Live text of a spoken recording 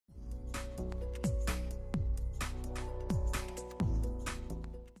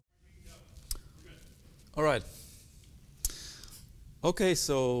All right. Okay,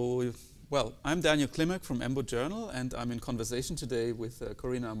 so, well, I'm Daniel Klimmeck from EMBO Journal, and I'm in conversation today with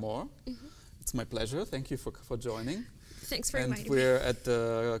Corina Amor. It's my pleasure. Thank you for joining. Thanks for inviting me. We're at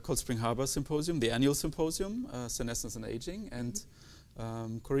the Cold Spring Harbor Symposium, the annual symposium, Senescence and Aging. And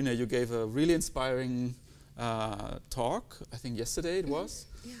Corina, you gave a really inspiring talk, I think yesterday it was.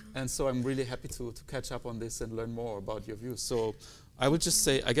 Yeah. And so I'm really happy to catch up on this and learn more about your views. So I would just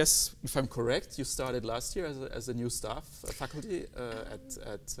say, I guess, if I'm correct, you started last year as a new staff faculty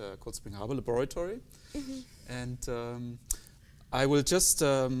at Cold Spring Harbor Laboratory. And I will just,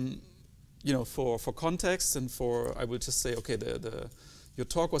 you know, for context and I will just say, okay, your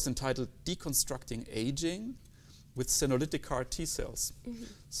talk was entitled Deconstructing Aging with Senolytic CAR-T cells.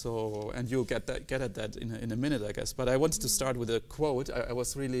 So, and you'll get at that in a minute, I guess. But I wanted to start with a quote. I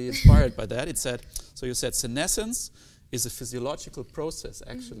was really inspired by that. It said, so you said, senescence is a physiological process,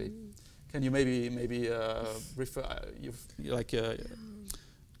 actually. Can you maybe refer,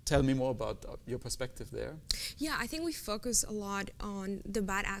 tell me more about your perspective there? Yeah, I think we focus a lot on the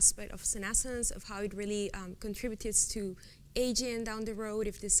bad aspect of senescence, of how it really contributes to aging down the road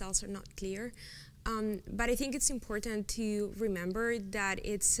if the cells are not clear. But I think it's important to remember that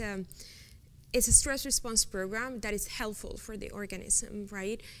it's a stress response program that is helpful for the organism,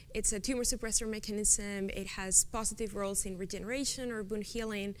 right? It's a tumor suppressor mechanism. It has positive roles in regeneration or wound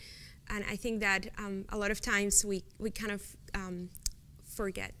healing. And I think that a lot of times we kind of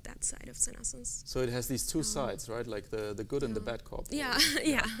forget that side of senescence. So it has these two sides, right? Like the good and the bad cop. Yeah,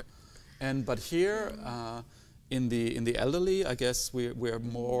 yeah. But here, in the elderly, I guess we're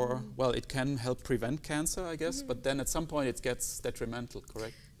more, well, it can help prevent cancer, I guess, but then at some point it gets detrimental,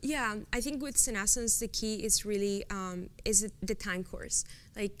 correct? Yeah, I think with senescence, the key is really the time course.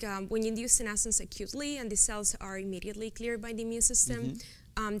 Like when you induce senescence acutely and the cells are immediately cleared by the immune system,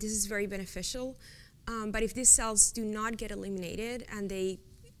 this is very beneficial. But if these cells do not get eliminated and they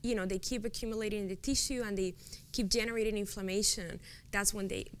keep accumulating in the tissue and they keep generating inflammation, that's when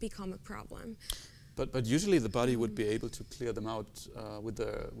they become a problem. But usually the body would be able to clear them out with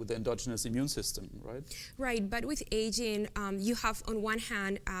the endogenous immune system, right? Right, but with aging, you have on one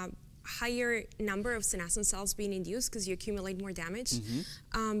hand higher number of senescent cells being induced because you accumulate more damage,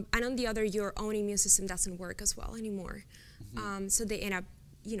 and on the other, your own immune system doesn't work as well anymore. So they end up,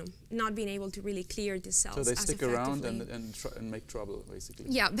 not being able to really clear the cells. So they stick around and make trouble, basically.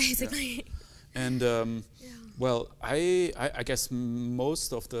 Yeah, basically. Yeah. And well, I guess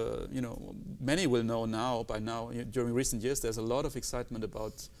most of the, many will know now, by now, during recent years, there's a lot of excitement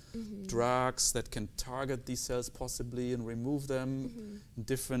about drugs that can target these cells possibly and remove them,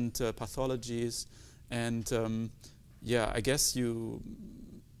 different pathologies. And yeah, I guess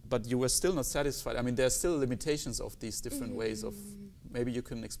but you were still not satisfied. I mean, there are still limitations of these different ways of, maybe you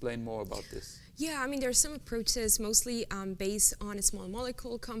can explain more about this. Yeah, I mean, there are some approaches mostly based on small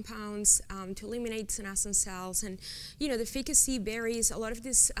molecule compounds to eliminate senescent cells. And, the efficacy varies. A lot of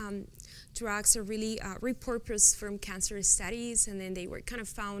these drugs are really repurposed from cancer studies, and then they were kind of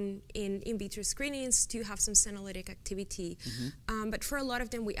found in vitro screenings to have some senolytic activity. But for a lot of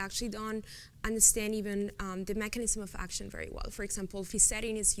them, we actually don't understand even the mechanism of action very well. For example,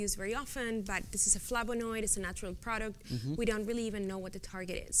 fisetin is used very often, but this is a flavonoid, it's a natural product. We don't really even know what the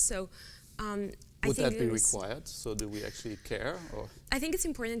target is. So would that be required? So do we actually care? Or? I think it's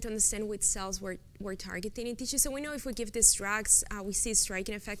important to understand which cells we're targeting in tissue. So we know if we give these drugs, we see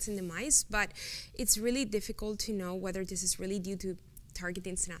striking effects in the mice, but it's really difficult to know whether this is really due to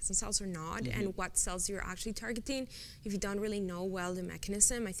targeting senescent cells or not, and what cells you're actually targeting. If you don't really know well the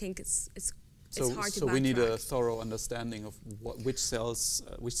mechanism, I think it's hard to So we need a thorough understanding of which cell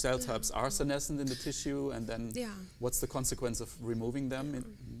types are senescent in the tissue, and then what's the consequence of removing them.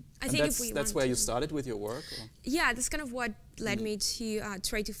 I think that's where you started with your work? Or? Yeah, that's kind of what led me to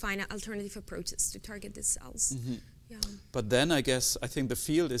try to find alternative approaches to target these cells. Yeah. But then I think the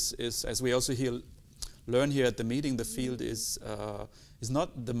field is as we also learn here at the meeting, the field is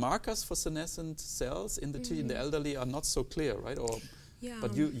not the markers for senescent cells in the tissue in the elderly are not so clear, right? Or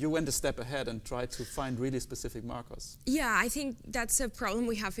but you went a step ahead and tried to find really specific markers. Yeah, I think that's a problem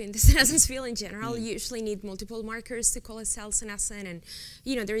we have in the senescence field in general. You usually need multiple markers to call a cell senescent, and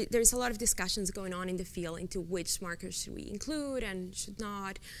there's a lot of discussions going on in the field into which markers should we include and should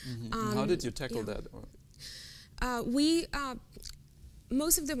not. How did you tackle that?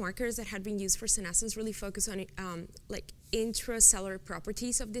 Most of the markers that had been used for senescence really focus on like intracellular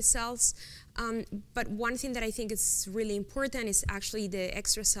properties of the cells. But one thing that I think is really important is actually the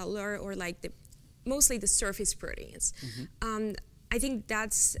extracellular, or like mostly the surface proteins. I think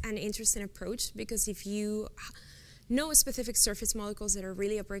that's an interesting approach, because if you know specific surface molecules that are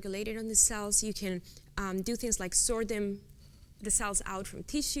really upregulated on the cells, you can do things like sort the cells out from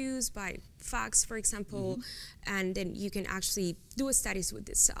tissues by fax, for example, and then you can actually do studies with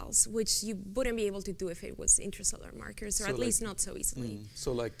these cells, which you wouldn't be able to do if it was intracellular markers, or so at least not so easily.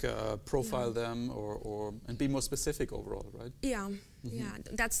 So like profile them and be more specific overall, right? Yeah, yeah,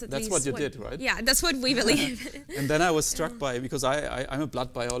 that's what you did, right? Yeah, that's what we believe. And then I was struck by, because I'm a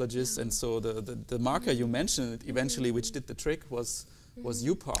blood biologist, and so the marker you mentioned eventually, which did the trick, was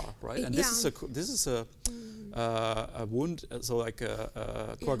UPAR, right? And this is a wound, so like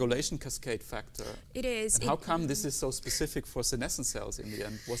a coagulation cascade factor. It is. And how come this is so specific for senescent cells in the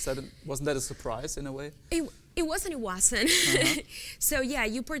end? Wasn't that a surprise in a way? It wasn't. So yeah,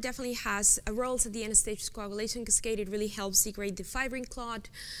 UPAR definitely has a role at the end stage coagulation cascade. It really helps degrade the fibrin clot.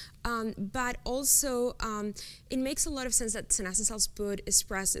 But also, it makes a lot of sense that senescent cells would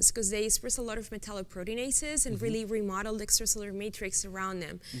express this, because they express a lot of metalloproteinases and really remodel the extracellular matrix around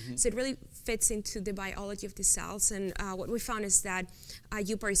them. So it really fits into the biology of the cells. And what we found is that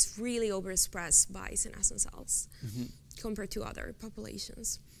UPAR is really overexpressed by senescent cells compared to other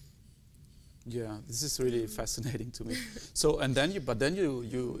populations. Yeah, this is really fascinating to me. So, and then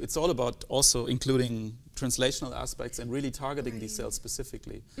it's all about also including translational aspects and really targeting these cells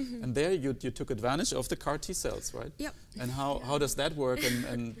specifically. And there you took advantage of the CAR-T cells, right? Yep. And how does that work?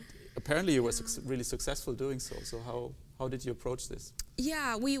 And apparently you were really successful doing so. So how did you approach this?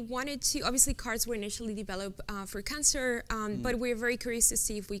 Yeah, we wanted to, obviously CARTs were initially developed for cancer, but we're very curious to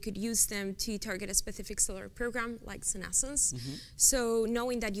see if we could use them to target a specific cellular program like senescence. So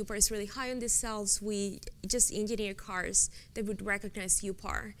knowing that UPAR is really high on these cells, we just engineered CARs that would recognize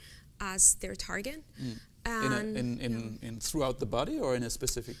UPAR as their target. In throughout the body or in a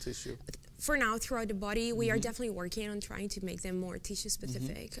specific tissue? For now, throughout the body. We are definitely working on trying to make them more tissue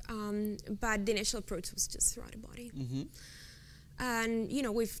specific, but the initial approach was just throughout the body. And you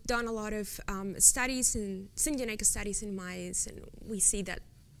know, we've done a lot of studies and syngeneic studies in mice, and we see that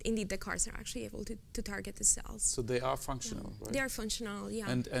indeed the CARs are actually able to target the cells. So they are functional, right? They are functional, yeah.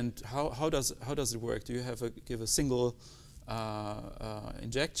 And how does it work? Do you give a single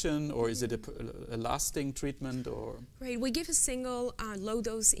injection, or is it a lasting treatment, or? Right, we give a single low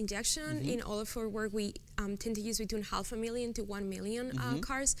dose injection. In all of our work, we tend to use between 500,000 to 1 million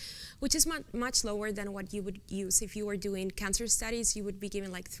CARs, which is much lower than what you would use if you were doing cancer studies. You would be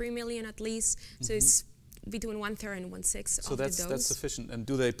given like 3 million at least. So it's between 1/3 and 1/6 of the dose. So that's sufficient. And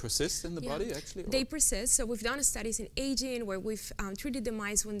do they persist in the body actually? They persist. So we've done studies in aging where we've treated the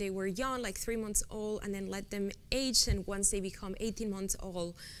mice when they were young, like 3 months old, and then let them age. And once they become 18 months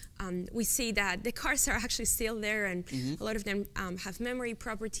old, we see that the CARs are actually still there, and a lot of them have memory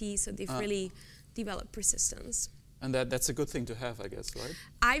properties, so they've really developed persistence. And that's a good thing to have, I guess, right?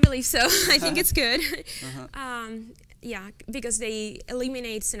 I believe so. I think it's good. Yeah, because they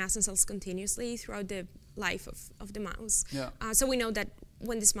eliminate senescent cells continuously throughout the life of the mouse. So we know that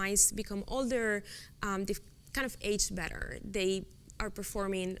when these mice become older, they've kind of aged better. They are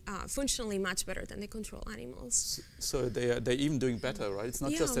performing functionally much better than the control animals. So they're even doing better, right? It's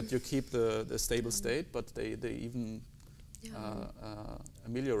not just that you keep the stable state, but they even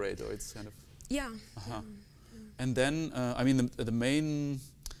ameliorate, or it's kind of... And then, I mean,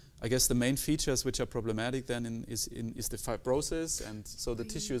 I guess the main features which are problematic then is the fibrosis, and so the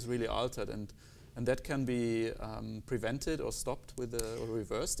tissue is really altered, and that can be prevented or stopped with or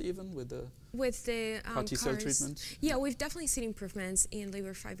reversed even with the CAR-T cell treatment? Yeah, we've definitely seen improvements in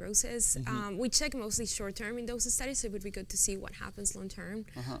liver fibrosis. We check mostly short term in those studies, so it would be good to see what happens long term.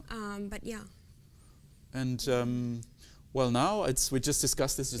 But yeah. And well, now we just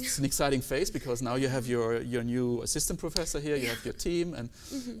discussed this. It's an exciting phase because now you have your new assistant professor here. You have your team, and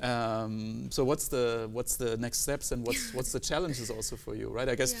so what's the next steps, and what's the challenges also for you, right?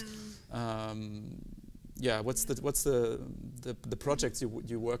 I guess, what's the projects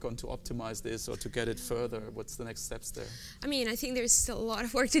you work on to optimize this or to get it further? What's the next steps there? I mean, I think there's still a lot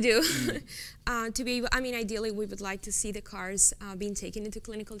of work to do. Ideally, we would like to see the CARs being taken into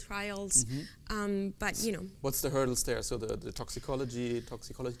clinical trials, but you know. What's the hurdles there? So the toxicology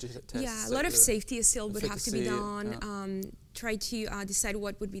tests. Yeah, a lot of safety still would have to be done. Try to decide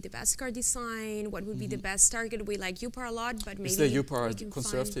what would be the best CAR design, what would be the best target. We like UPAR a lot, but maybe is the UPAR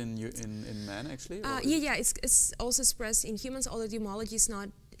conserved in man actually? Yeah, it's also expressed in humans. Although the homology is not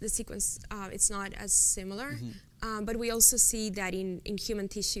the sequence, it's not as similar. But we also see that in human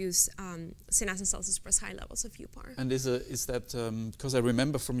tissues, senescent cells express high levels of UPAR. And is that, because I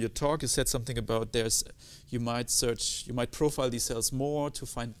remember from your talk, you said something about you might profile these cells more to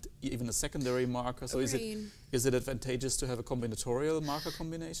find even a secondary marker. So is it advantageous to have a combinatorial marker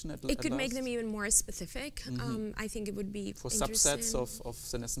combination at last? It could make them even more specific. I think it would be for subsets of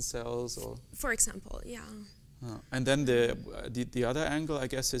senescent cells, or for example, yeah. And then the other angle, I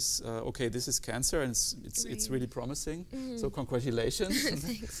guess, is okay. This is cancer, and it's really promising. So congratulations.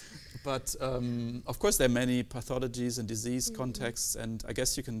 Thanks. But of course, there are many pathologies and disease contexts, and I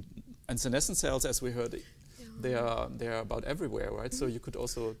guess you can. And senescent cells, as we heard, they are about everywhere, right? So you could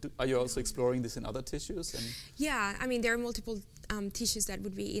also. Are you also exploring this in other tissues? And yeah, I mean, there are multiple tissues that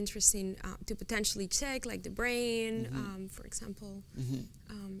would be interesting to potentially check, like the brain, for example.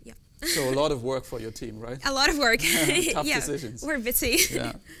 Yeah. So a lot of work for your team, right? A lot of work. Tough yeah, decisions. We're busy.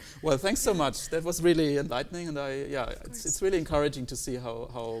 Yeah. Well, thanks so much. That was really enlightening, and it's really encouraging to see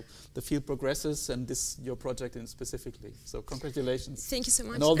how the field progresses, and your project in specifically. So congratulations. Thank you so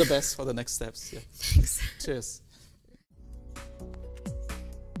much. And all the best for the next steps. Yeah. Thanks. Cheers.